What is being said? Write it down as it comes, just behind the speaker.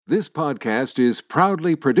This podcast is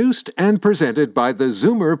proudly produced and presented by the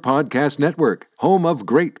Zoomer Podcast Network, home of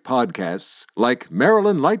great podcasts like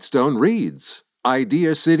Marilyn Lightstone Reads,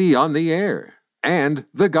 Idea City on the Air, and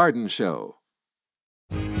The Garden Show.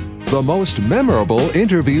 The most memorable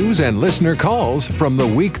interviews and listener calls from the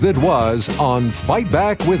week that was on Fight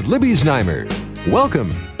Back with Libby Znaimer.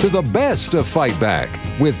 Welcome to the best of Fight Back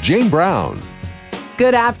with Jane Brown.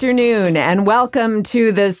 Good afternoon and welcome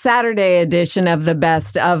to the Saturday edition of the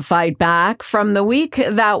Best of Fight Back from the week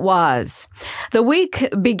that was. The week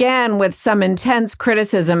began with some intense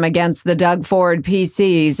criticism against the Doug Ford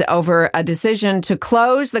PCs over a decision to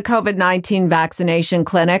close the COVID-19 vaccination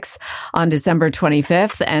clinics on December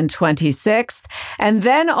 25th and 26th, and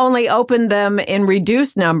then only opened them in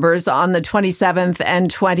reduced numbers on the 27th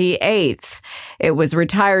and 28th. It was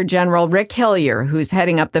retired General Rick Hillier, who's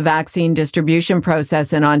heading up the vaccine distribution process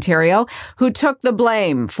in Ontario, who took the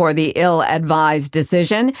blame for the ill-advised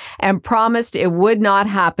decision and promised it would not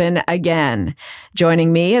happen again.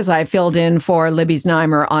 Joining me as I filled in for Libby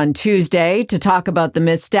Znaimer on Tuesday to talk about the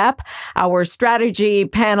misstep, our strategy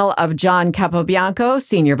panel of John Capobianco,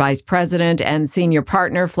 Senior Vice President and Senior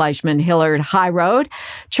Partner, Fleischman Hillard High Road,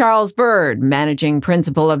 Charles Bird, Managing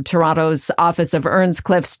Principal of Toronto's Office of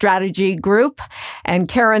Earnscliffe Strategy Group, and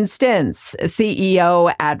Karen Stintz,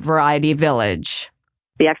 CEO at Variety Village.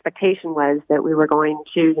 The expectation was that we were going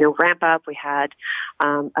to, ramp up. We had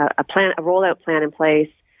a rollout plan in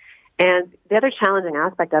place. And the other challenging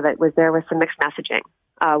aspect of it was there was some mixed messaging.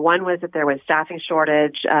 One was that there was staffing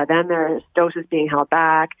shortage. Then there's doses being held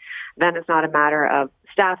back. Then it's not a matter of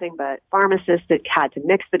staffing, but pharmacists that had to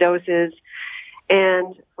mix the doses.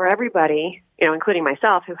 And for everybody, including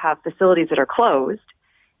myself, who have facilities that are closed,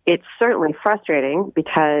 it's certainly frustrating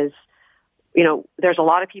because, there's a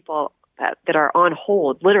lot of people that are on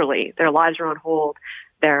hold, literally. Their lives are on hold.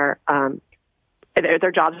 Their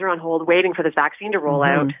jobs are on hold, waiting for this vaccine to roll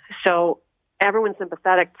out. So everyone's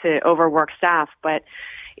sympathetic to overworked staff, but,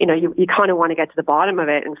 you kind of want to get to the bottom of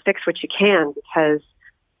it and fix what you can because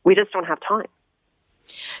we just don't have time.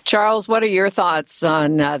 Charles, what are your thoughts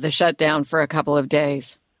on the shutdown for a couple of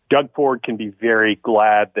days? Doug Ford can be very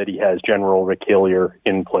glad that he has General Rick Hillier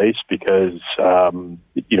in place because,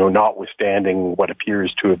 notwithstanding what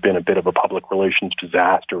appears to have been a bit of a public relations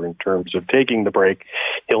disaster in terms of taking the break,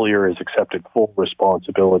 Hillier has accepted full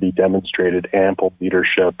responsibility, demonstrated ample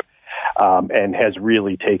leadership, and has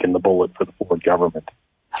really taken the bullet for the Ford government.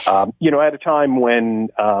 At a time when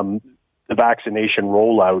the vaccination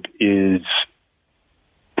rollout is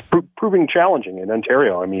proving challenging in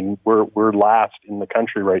Ontario. I mean, we're last in the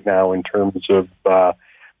country right now in terms of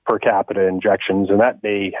per capita injections, and that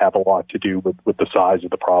may have a lot to do with the size of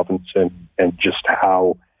the province and just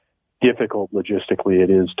how difficult logistically it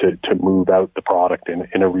is to move out the product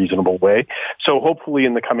in a reasonable way. So hopefully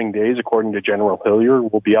in the coming days, according to General Hillier,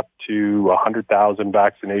 we'll be up to 100,000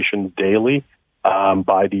 vaccinations daily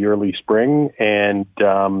by the early spring. And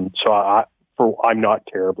I'm not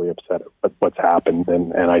terribly upset at what's happened,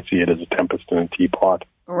 and I see it as a tempest in a teapot.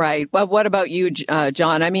 Right. Well, what about you,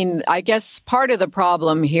 John? I mean, I guess part of the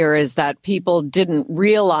problem here is that people didn't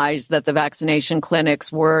realize that the vaccination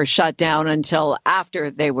clinics were shut down until after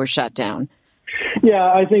they were shut down.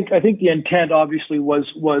 Yeah, I think the intent obviously was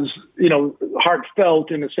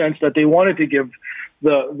heartfelt in the sense that they wanted to give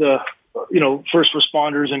the first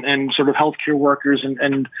responders and sort of healthcare workers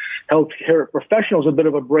and healthcare professionals a bit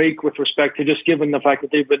of a break with respect to just given the fact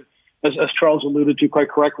that they've been, as Charles alluded to quite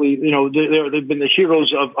correctly, they've been the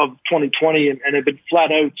heroes of 2020 and have been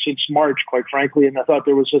flat out since March, quite frankly. And I thought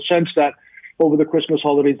there was a sense that over the Christmas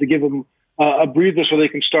holidays to give them a breather so they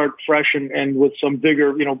can start fresh and with some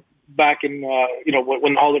vigor, back in,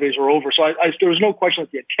 when holidays were over. So there was no question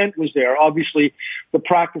that the intent was there. Obviously, the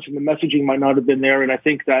practice and the messaging might not have been there. And I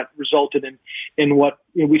think that resulted in what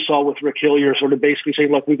we saw with Rick Hillier sort of basically saying,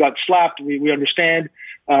 look, we got slapped. We understand.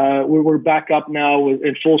 We're back up now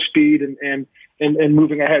in full speed and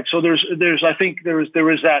moving ahead. So I think there is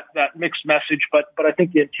that mixed message, but I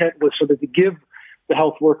think the intent was so that to give the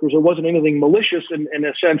health workers, it wasn't anything malicious in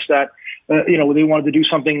a sense that, they wanted to do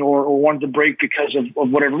something or wanted to break because of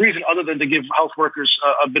whatever reason, other than to give health workers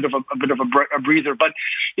a bit of a breather. But,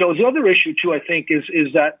 the other issue too, I think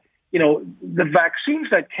is that, the vaccines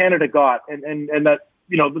that Canada got and that,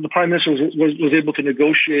 the Prime Minister was able to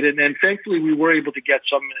negotiate it. And thankfully we were able to get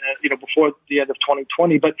some, before the end of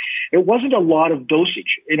 2020, but it wasn't a lot of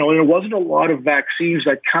dosage, and it wasn't a lot of vaccines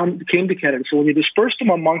that came to Canada. So when you dispersed them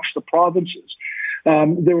amongst the provinces,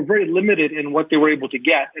 they were very limited in what they were able to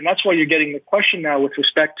get. And that's why you're getting the question now with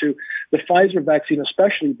respect to the Pfizer vaccine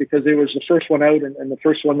especially, because it was the first one out and the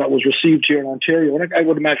first one that was received here in Ontario, and I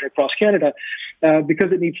would imagine across Canada,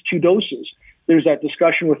 because it needs 2 doses. There's that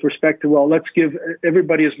discussion with respect to, well, let's give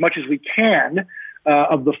everybody as much as we can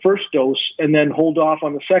of the first dose and then hold off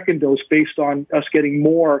on the second dose based on us getting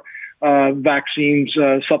more vaccines,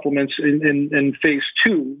 supplements in phase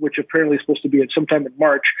 2, which apparently is supposed to be at sometime in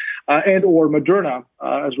March, and or Moderna,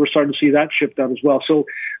 as we're starting to see that shipped out as well. So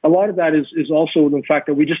a lot of that is also the fact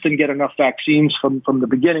that we just didn't get enough vaccines from the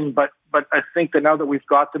beginning. But I think that now that we've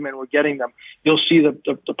got them and we're getting them, you'll see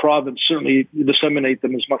the province certainly disseminate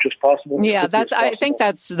them as much as possible. Yeah, I think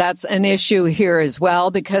that's an issue here as well,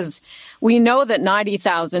 because we know that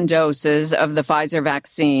 90,000 doses of the Pfizer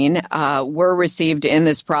vaccine were received in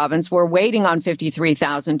this province. We're waiting on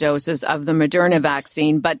 53,000 doses of the Moderna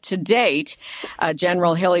vaccine. But to date,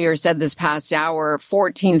 General Hillier said this past hour,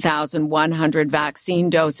 14,100 vaccine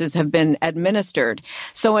doses have been administered.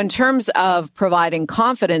 So in terms of providing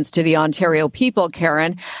confidence to the Ontario people,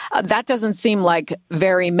 Karen, that doesn't seem like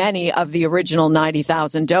very many of the original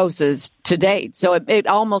 90,000 doses to date. So it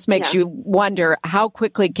almost makes you wonder, how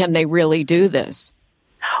quickly can they really do this?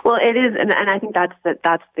 Well, it is, and I think that's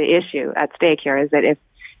the issue at stake here, is that if,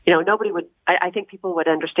 nobody would, I think people would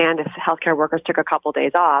understand if healthcare workers took a couple of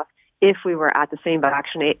days off if we were at the same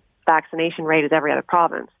vaccination rate as every other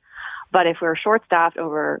province. But if we're short-staffed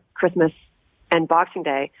over Christmas and Boxing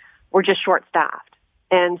Day, we're just short-staffed.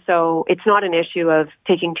 And so it's not an issue of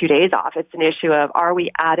taking 2 days off. It's an issue of, are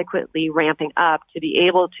we adequately ramping up to be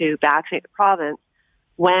able to vaccinate the province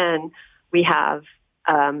when we have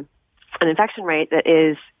an infection rate that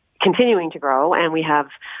is continuing to grow, and we have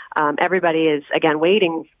everybody is, again,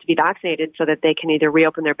 waiting to be vaccinated so that they can either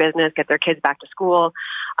reopen their business, get their kids back to school,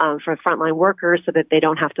 for frontline workers so that they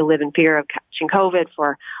don't have to live in fear of catching COVID,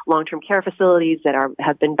 for long-term care facilities that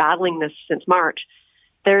have been battling this since March.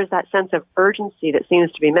 There's that sense of urgency that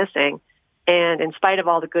seems to be missing. And in spite of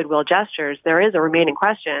all the goodwill gestures, there is a remaining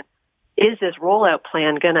question. Is this rollout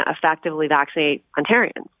plan going to effectively vaccinate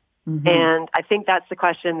Ontarians? Mm-hmm. And I think that's the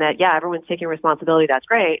question that, everyone's taking responsibility. That's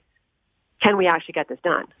great. Can we actually get this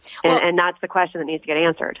done? And that's the question that needs to get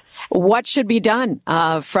answered. What should be done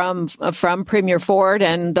from Premier Ford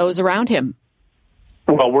and those around him?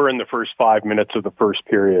 Well, we're in the first 5 minutes of the first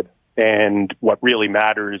period. And what really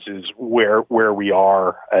matters is where we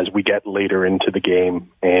are as we get later into the game,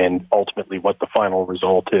 and ultimately what the final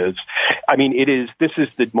result is. I mean, this is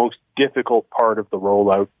the most difficult part of the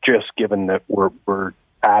rollout, just given that we're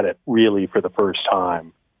at it really for the first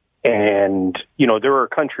time. And, there are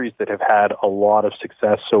countries that have had a lot of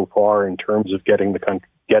success so far in terms of getting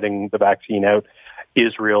the vaccine out.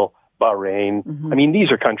 Israel, Bahrain. Mm-hmm. I mean,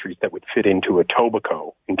 these are countries that would fit into a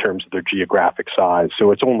Etobicoke in terms of their geographic size.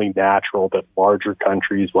 So it's only natural that larger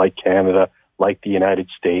countries like Canada, like the United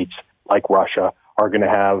States, like Russia, are going to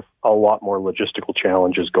have a lot more logistical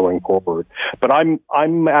challenges going forward. But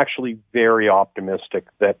I'm actually very optimistic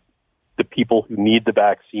that the people who need the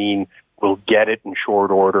vaccine will get it in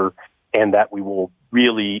short order, and that we will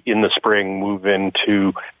really, in the spring, move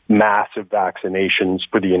into massive vaccinations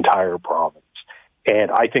for the entire province.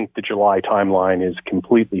 And I think the July timeline is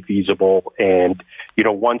completely feasible. And,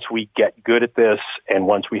 once we get good at this, and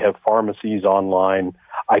once we have pharmacies online,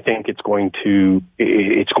 I think it's going to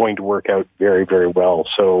work out very, very well.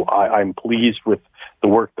 So I'm pleased with the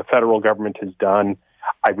work the federal government has done.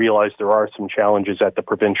 I realize there are some challenges at the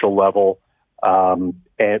provincial level,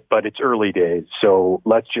 but it's early days. So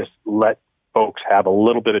let's just let folks have a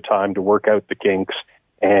little bit of time to work out the kinks.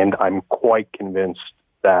 And I'm quite convinced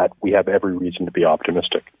that we have every reason to be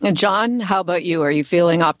optimistic. And John, how about you? Are you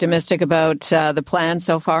feeling optimistic about the plan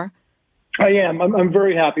so far? I am. I'm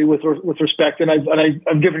very happy with respect, and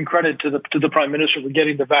I've given credit to the Prime Minister for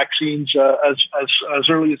getting the vaccines as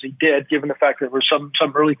early as he did, given the fact that there were some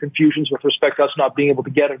early confusions with respect to us not being able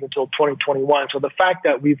to get it until 2021. So the fact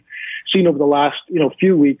that we've seen over the last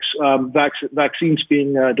few weeks vaccines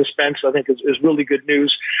being dispensed, I think is really good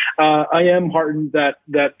news. I am heartened that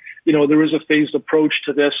there is a phased approach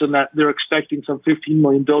to this, and that they're expecting some 15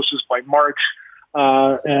 million doses by March.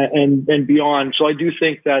 And beyond. So I do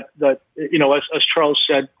think that as Charles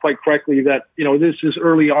said quite correctly, that this is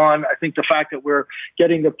early on. I think the fact that we're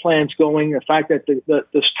getting the plans going, the fact that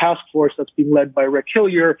this task force that's being led by Rick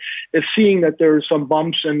Hillier is seeing that there's some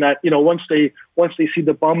bumps, and that once they see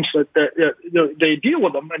the bumps, that they deal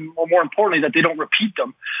with them, and more importantly that they don't repeat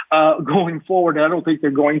them going forward. And I don't think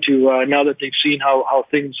they're going to now that they've seen how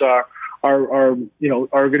things are going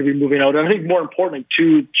to be moving out. And I think more importantly,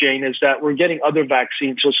 too, Jane, is that we're getting other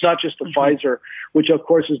vaccines. So it's not just the Pfizer, which of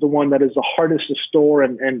course is the one that is the hardest to store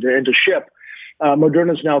and to ship.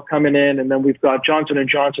 Moderna's now coming in, and then we've got Johnson &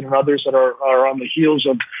 Johnson and others that are on the heels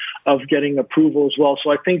of getting approval as well.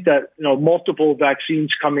 So I think that, multiple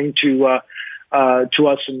vaccines coming to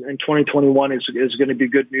us in 2021 is going to be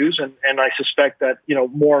good news. And I suspect that,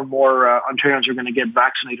 more and more Ontarians are going to get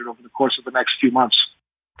vaccinated over the course of the next few months.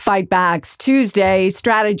 Fight Back's Tuesday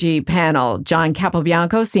strategy panel. John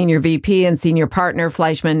Capobianco, Senior VP and Senior Partner,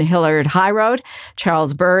 Fleischman Hillard High Road.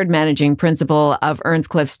 Charles Bird, Managing Principal of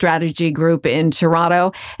Earnscliffe Strategy Group in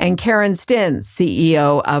Toronto. And Karen Stintz,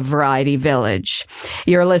 CEO of Variety Village.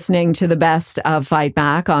 You're listening to the best of Fight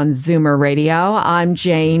Back on Zoomer Radio. I'm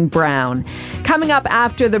Jane Brown. Coming up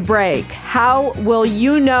after the break, how will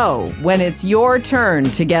you know when it's your turn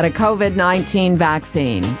to get a COVID-19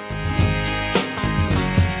 vaccine?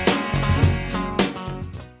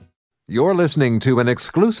 You're listening to an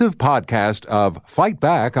exclusive podcast of Fight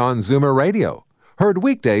Back on Zoomer Radio. Heard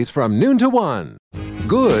weekdays from noon to 1.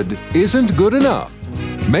 Good isn't good enough.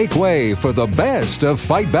 Make way for the best of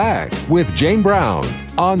Fight Back with Jane Brown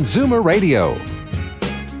on Zoomer Radio.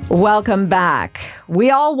 Welcome back. We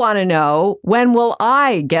all want to know, when will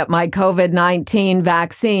I get my COVID-19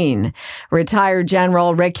 vaccine? Retired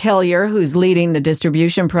General Rick Hillier, who's leading the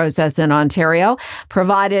distribution process in Ontario,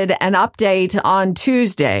 provided an update on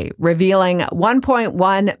Tuesday, revealing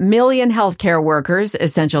 1.1 million healthcare workers,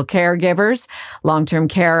 essential caregivers, long-term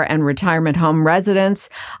care and retirement home residents,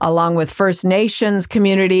 along with First Nations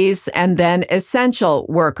communities, and then essential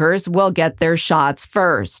workers will get their shots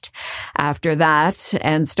first. After that,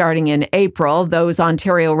 and starting in April, those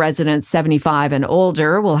Ontario residents 75 and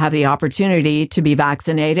older will have the opportunity to be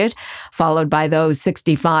vaccinated, followed by those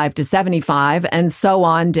 65 to 75, and so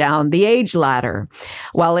on down the age ladder.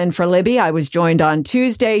 While in for Libby, I was joined on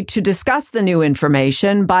Tuesday to discuss the new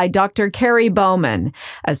information by Dr. Kerry Bowman,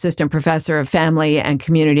 Assistant Professor of Family and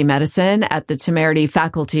Community Medicine at the Temerity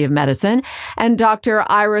Faculty of Medicine, and Dr.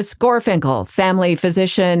 Iris Gorfinkel, Family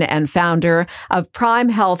Physician and founder of Prime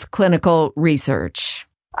Health Clinical Research.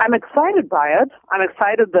 I'm excited by it. I'm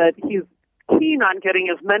excited that he's keen on getting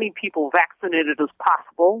as many people vaccinated as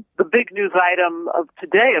possible. The big news item of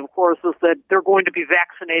today, of course, is that they're going to be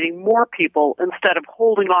vaccinating more people instead of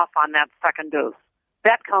holding off on that second dose.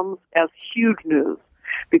 That comes as huge news,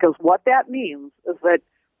 because what that means is that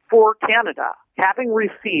for Canada, having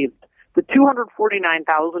received the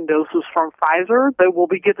 249,000 doses from Pfizer, they will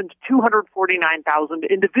be given to 249,000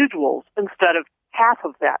 individuals instead of half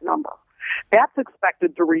of that number. That's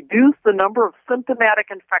expected to reduce the number of symptomatic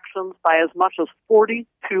infections by as much as 42%.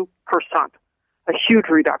 A huge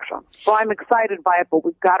reduction. So I'm excited by it, but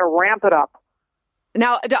we've got to ramp it up.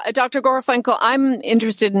 Now, Dr. Gorfinkel, I'm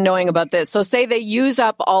interested in knowing about this. So say they use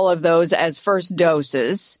up all of those as first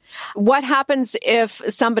doses. What happens if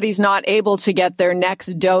somebody's not able to get their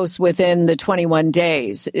next dose within the 21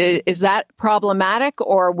 days? Is that problematic,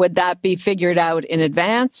 or would that be figured out in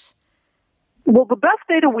advance? Well, the best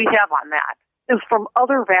data we have on that is from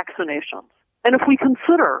other vaccinations. And if we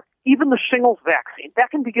consider even the shingles vaccine,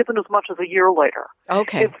 that can be given as much as a year later.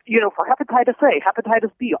 Okay. If, for hepatitis A,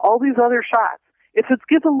 hepatitis B, all these other shots, if it's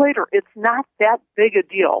given later, it's not that big a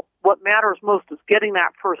deal. What matters most is getting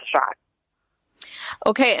that first shot.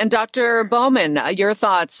 Okay, and Dr. Bowman, your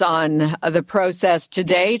thoughts on the process to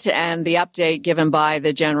date and the update given by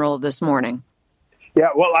the General this morning? Yeah,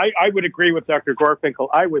 well, I would agree with Dr. Gorfinkel.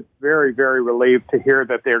 I was very, very relieved to hear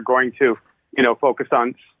that they're going to, focus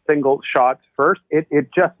on single shots first. It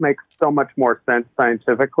just makes so much more sense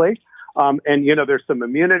scientifically. And, there's some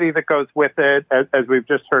immunity that goes with it, as we've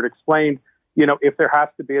just heard explained. If there has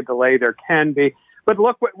to be a delay, there can be. But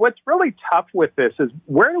look, what's really tough with this is,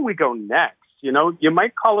 where do we go next? You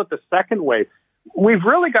might call it the second wave. We've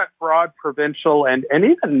really got broad provincial and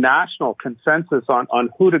even national consensus on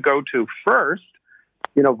who to go to first.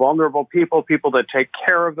 Vulnerable people that take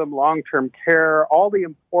care of them, long-term care, all the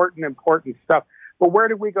important stuff. But where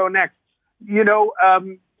do we go next?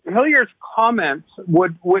 Hillier's comments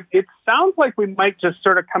would it sounds like we might just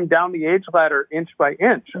sort of come down the age ladder inch by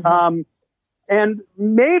inch. Mm-hmm. And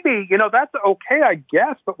maybe, that's okay, I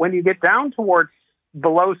guess. But when you get down towards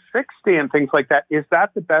below 60 and things like that, is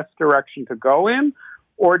that the best direction to go in?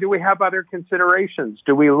 Or do we have other considerations?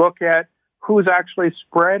 Do we look at who's actually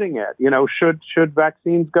spreading it? Should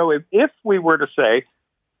vaccines go? If we were to say,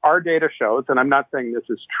 our data shows, and I'm not saying this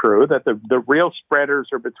is true, that the real spreaders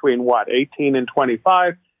are between 18 and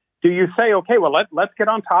 25, do you say, okay, well, let's get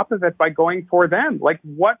on top of it by going for them? Like,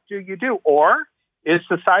 what do you do? Or is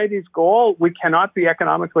society's goal, we cannot be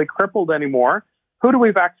economically crippled anymore? Who do we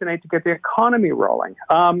vaccinate to get the economy rolling?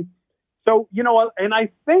 So, and I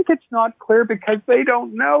think it's not clear because they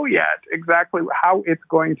don't know yet exactly how it's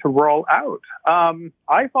going to roll out.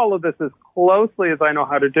 I follow this as closely as I know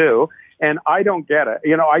how to do, and I don't get it.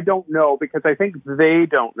 I don't know because I think they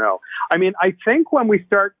don't know. I mean, I think when we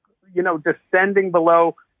start, descending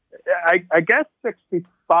below, I guess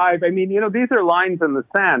 65, I mean, these are lines in the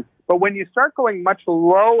sand. But when you start going much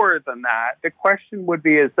lower than that, the question would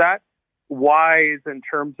be, is that wise in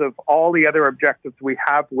terms of all the other objectives we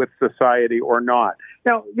have with society or not?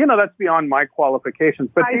 Now, that's beyond my qualifications.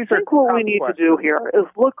 But I think what we need to do here is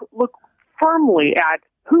look firmly at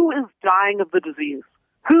who is dying of the disease,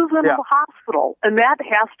 who's in the hospital, and that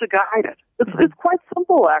has to guide it. It's quite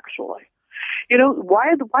simple, actually.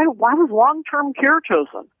 Why was long-term care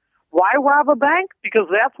chosen? Why rob a bank? Because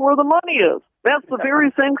that's where the money is. That's the very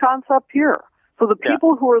same concept here. So the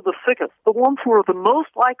people who are the sickest, the ones who are the most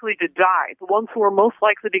likely to die, the ones who are most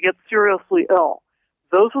likely to get seriously ill,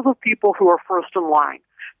 those are the people who are first in line.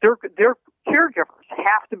 Their caregivers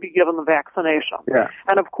have to be given the vaccination. Yeah.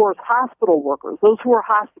 And, of course, hospital workers, those who are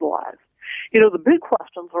hospitalized. The big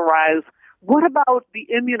questions arise, what about the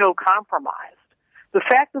immunocompromised? The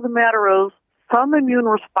fact of the matter is, some immune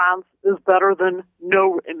response is better than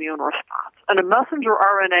no immune response. And a messenger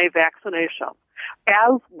RNA vaccination,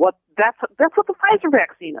 that's what the Pfizer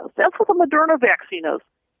vaccine is. That's what the Moderna vaccine is.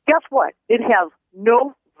 Guess what? It has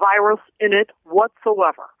no virus in it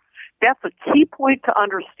whatsoever. That's a key point to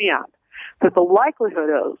understand, that the likelihood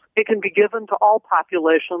is it can be given to all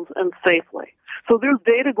populations and safely. So there's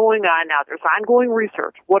data going on now. There's ongoing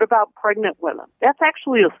research. What about pregnant women? That's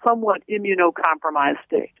actually a somewhat immunocompromised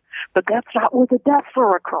state. But that's not where the deaths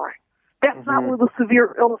are occurring. That's not where the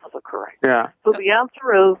severe illness is occurring. Yeah. So the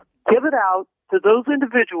answer is give it out to those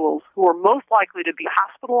individuals who are most likely to be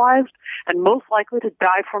hospitalized and most likely to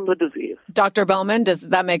die from the disease. Dr. Bowman, does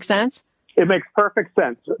that make sense? It makes perfect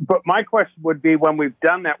sense. But my question would be, when we've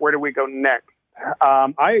done that, where do we go next?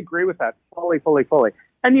 I agree with that fully.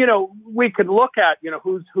 And, we could look at,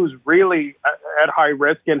 who's really at high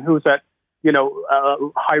risk and who's at,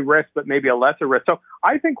 high risk, but maybe a lesser risk. So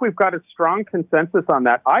I think we've got a strong consensus on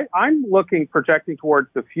that. I'm projecting towards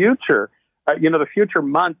the future, the future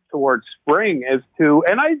months towards spring it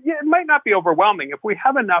might not be overwhelming. If we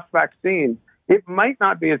have enough vaccines, it might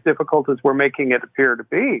not be as difficult as we're making it appear to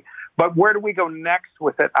be. But where do we go next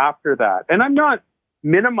with it after that? And I'm not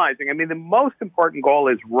minimizing. I mean, the most important goal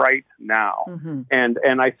is right now. Mm-hmm.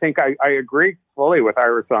 And I think I agree fully with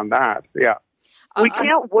Iris on that. Yeah. We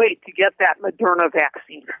can't wait to get that Moderna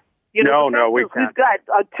vaccine. No, we can't. We've got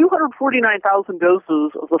 249,000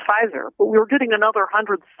 doses of the Pfizer, but we were getting another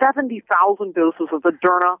 170,000 doses of the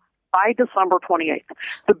Moderna by December 28th.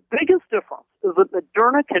 The biggest difference is that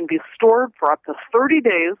Moderna can be stored for up to 30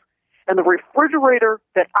 days in the refrigerator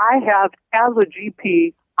that I have as a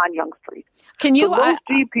GP on Yonge Street. Can you? So most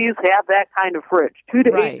GPs have that kind of fridge, 2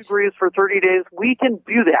 to 8 degrees for 30 days. We can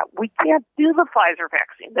do that. We can't do the Pfizer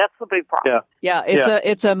vaccine. That's the big problem. Yeah,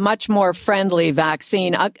 it's a much more friendly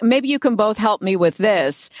vaccine. Maybe you can both help me with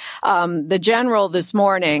this. The general this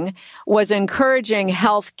morning was encouraging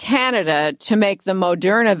Health Canada to make the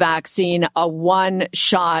Moderna vaccine a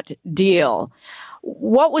one-shot deal.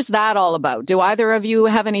 What was that all about? Do either of you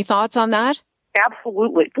have any thoughts on that?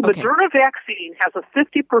 Absolutely. The Moderna vaccine has a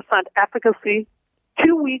 50% efficacy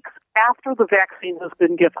 2 weeks after the vaccine has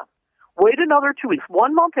been given. Wait another 2 weeks.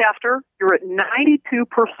 1 month after, you're at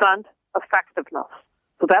 92% effectiveness.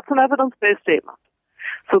 So that's an evidence-based statement.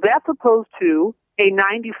 So that's opposed to a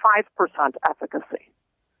 95% efficacy.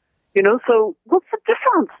 So what's the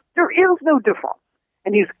difference? There is no difference.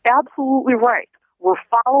 And he's absolutely right. We're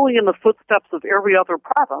following in the footsteps of every other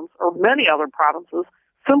province, or many other provinces,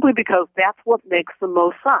 simply because that's what makes the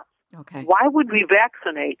most sense. Okay. Why would we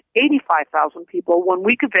vaccinate 85,000 people when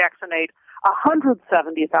we could vaccinate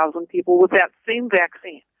 170,000 people with that same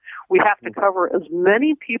vaccine? We have to cover as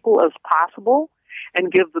many people as possible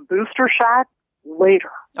and give the booster shot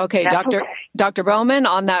later. Okay, Dr. Bowman,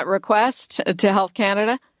 on that request to Health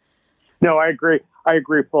Canada? No, I agree. I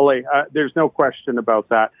agree fully. There's no question about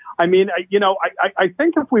that. I mean, I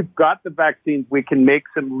think if we've got the vaccines, we can make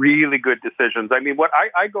some really good decisions. I mean, what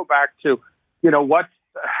I go back to,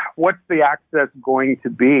 what's the access going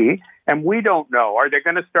to be? And we don't know. Are they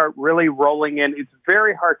going to start really rolling in? It's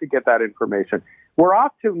very hard to get that information. We're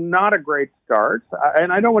off to not a great start.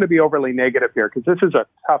 And I don't want to be overly negative here because this is a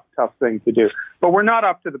tough thing to do. But we're not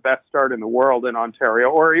up to the best start in the world in Ontario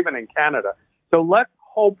or even in Canada. So let's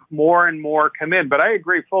hope more and more come in. But I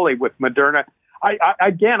agree fully with Moderna.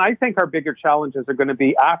 I think our bigger challenges are going to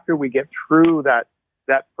be after we get through that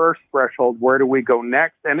that first threshold, where do we go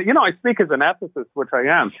next? And, I speak as an ethicist, which I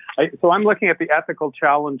am. So I'm looking at the ethical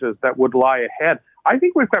challenges that would lie ahead. I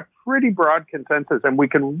think we've got pretty broad consensus, and we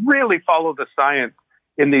can really follow the science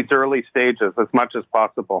in these early stages as much as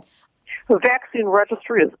possible. The vaccine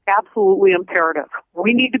registry is absolutely imperative.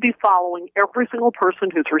 We need to be following every single person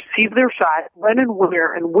who's received their shot, when and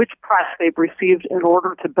where and which price they've received in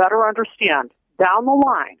order to better understand down the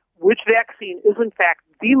line which vaccine is in fact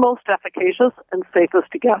the most efficacious and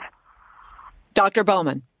safest to give. Dr.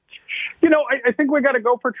 Bowman. I think we got to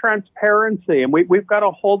go for transparency, and we've got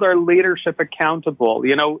to hold our leadership accountable.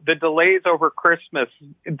 The delays over Christmas,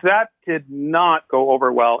 that did not go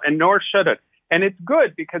over well, and nor should it. And it's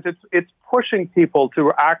good because it's pushing people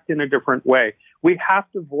to act in a different way. We have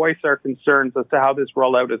to voice our concerns as to how this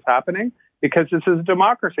rollout is happening, because this is a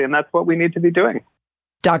democracy, and that's what we need to be doing.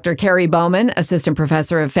 Dr. Kerry Bowman, Assistant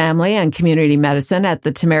Professor of Family and Community Medicine at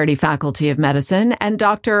the Temerity Faculty of Medicine, and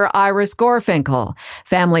Dr. Iris Gorfinkel,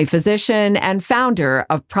 Family Physician and founder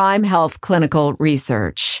of Prime Health Clinical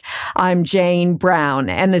Research. I'm Jane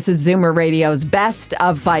Brown, and this is Zoomer Radio's Best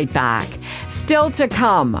of Fight Back. Still to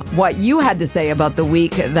come, what you had to say about the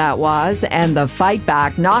week that was, and the Fight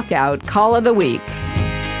Back Knockout Call of the Week.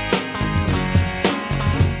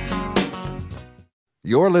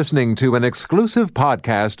 You're listening to an exclusive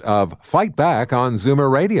podcast of Fight Back on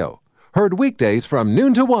Zoomer Radio. Heard weekdays from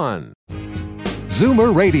noon to 1.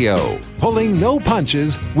 Zoomer Radio, pulling no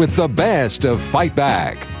punches with the best of Fight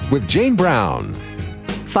Back with Jane Brown.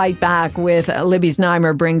 Fight Back with Libby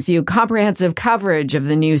Znaimer brings you comprehensive coverage of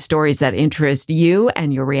the news stories that interest you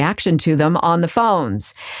and your reaction to them on the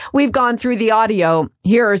phones. We've gone through the audio.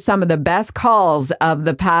 Here are some of the best calls of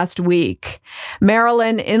the past week.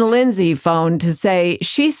 Marilyn in Lindsay phoned to say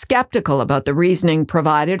she's skeptical about the reasoning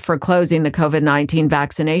provided for closing the COVID-19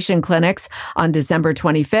 vaccination clinics on December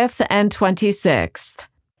 25th and 26th.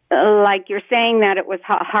 Like you're saying that it was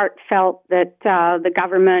heartfelt that the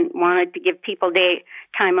government wanted to give people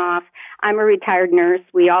time off. I'm a retired nurse.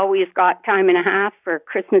 We always got time and a half for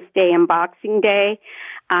Christmas Day and Boxing Day.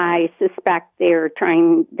 I suspect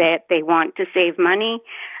they want to save money.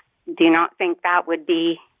 Do you not think that would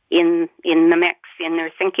be in the mix in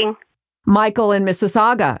their thinking? Michael in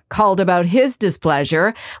Mississauga called about his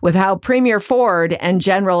displeasure with how Premier Ford and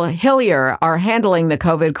General Hillier are handling the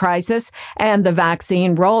COVID crisis and the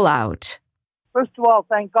vaccine rollout. First of all,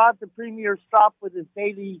 thank God the Premier stopped with his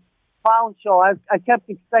daily clown show. I kept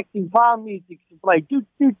expecting clown music to play, do,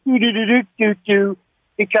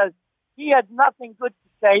 because he had nothing good to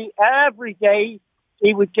say. Every day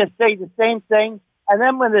he would just say the same thing. And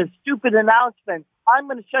then with his stupid announcement, I'm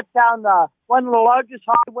going to shut down one of the largest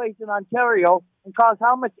highways in Ontario and cause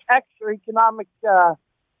how much extra economic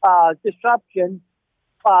disruption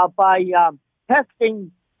by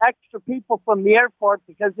testing extra people from the airport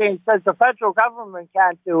because he says the federal government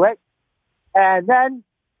can't do it. And then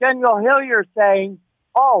General Hillier saying,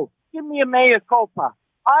 give me a mea culpa.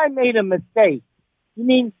 I made a mistake. You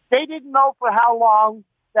mean they didn't know for how long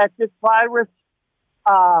that this virus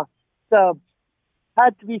had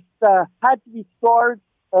to be stored.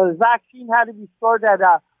 The vaccine had to be stored at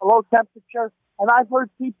a low temperature. And I've heard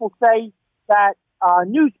people say that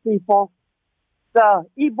news people, the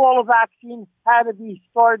Ebola vaccine had to be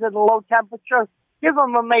stored at a low temperature. Give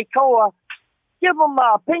them a Macoa, give them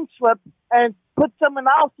a pink slip, and put someone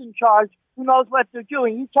else in charge who knows what they're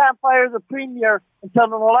doing. You can't fire the Premier until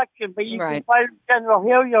an election, but you can fire General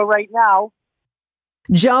Hillier right now.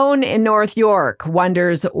 Joan in North York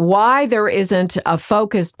wonders why there isn't a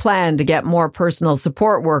focused plan to get more personal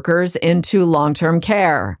support workers into long-term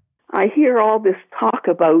care. I hear all this talk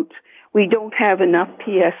about we don't have enough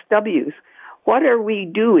PSWs. What are we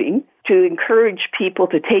doing to encourage people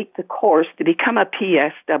to take the course to become a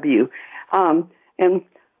PSW? And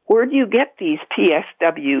where do you get these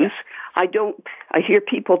PSWs? I hear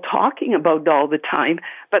people talking about it all the time,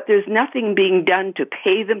 but there's nothing being done to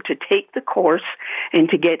pay them to take the course and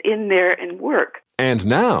to get in there and work. And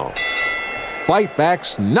now, Fight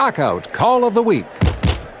Back's Knockout Call of the Week.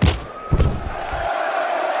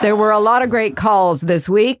 There were a lot of great calls this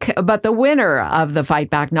week, but the winner of the Fight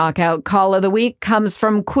Back Knockout Call of the Week comes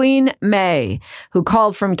from Queen May, who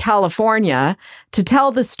called from California to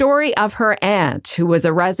tell the story of her aunt, who was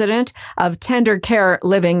a resident of Tender Care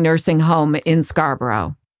Living Nursing Home in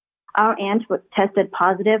Scarborough. Our aunt was tested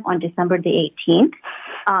positive on December the 18th.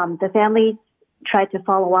 The family tried to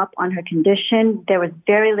follow up on her condition. There was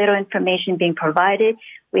very little information being provided.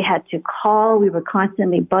 We had to call. We were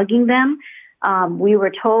constantly bugging them. We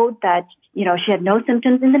were told that, she had no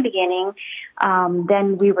symptoms in the beginning.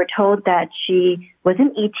 Then we were told that she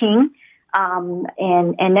wasn't eating.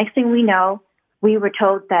 And next thing we know, we were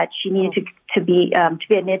told that she needed to be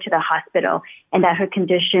admitted to the hospital and that her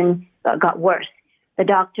condition got worse. The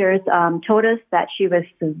doctors told us that she was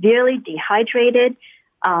severely dehydrated,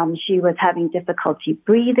 she was having difficulty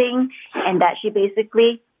breathing, and that she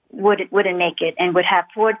basically wouldn't make it and would have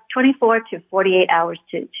 24 to 48 hours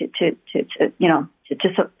that's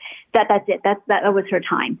it. That was her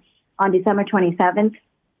time. On December 27th,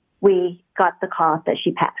 we got the call that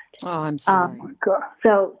she passed. Oh, I'm sorry. Oh my God.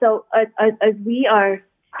 So as we are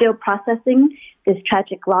still processing this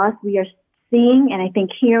tragic loss, we are seeing and I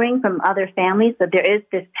think hearing from other families that there is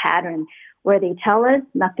this pattern where they tell us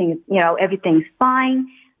nothing, everything's fine.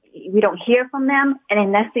 We don't hear from them, and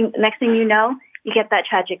then next thing you know, you get that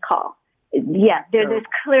tragic call. Yeah, there's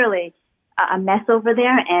clearly a mess over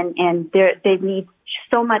there, and they need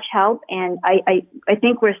so much help. And I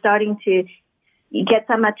think we're starting to get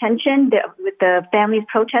some attention with the families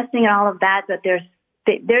protesting and all of that, but there's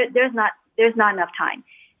not enough time.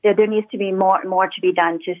 There needs to be more to be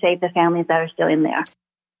done to save the families that are still in there.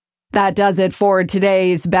 That does it for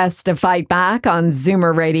today's Best of Fight Back on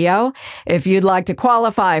Zoomer Radio. If you'd like to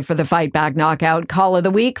qualify for the Fight Back Knockout Call of the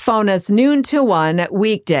Week, phone us noon to 1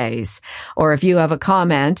 weekdays. Or if you have a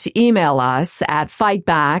comment, email us at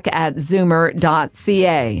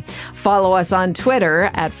fightback@zoomer.ca. Follow us on Twitter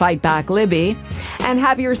at FightbackLibby. And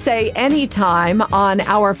have your say anytime on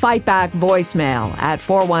our Fight Back voicemail at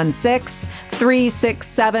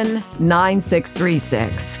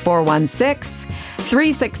 416-367-9636.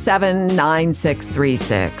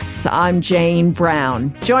 416-367-9636. I'm Jane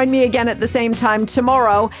Brown. Join me again at the same time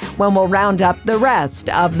tomorrow when we'll round up the rest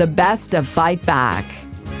of the Best of Fight Back.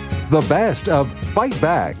 The Best of Fight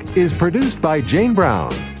Back is produced by Jane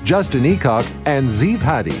Brown, Justin Eacock, and Zeev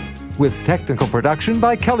Hadi, with technical production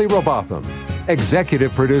by Kelly Robotham.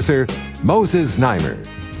 Executive producer, Moses Znaimer.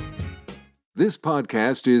 This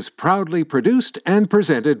podcast is proudly produced and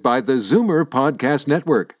presented by the Zoomer Podcast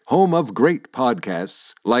Network, home of great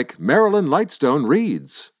podcasts like Marilyn Lightstone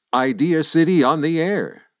Reads, Idea City on the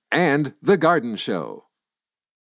Air, and The Garden Show.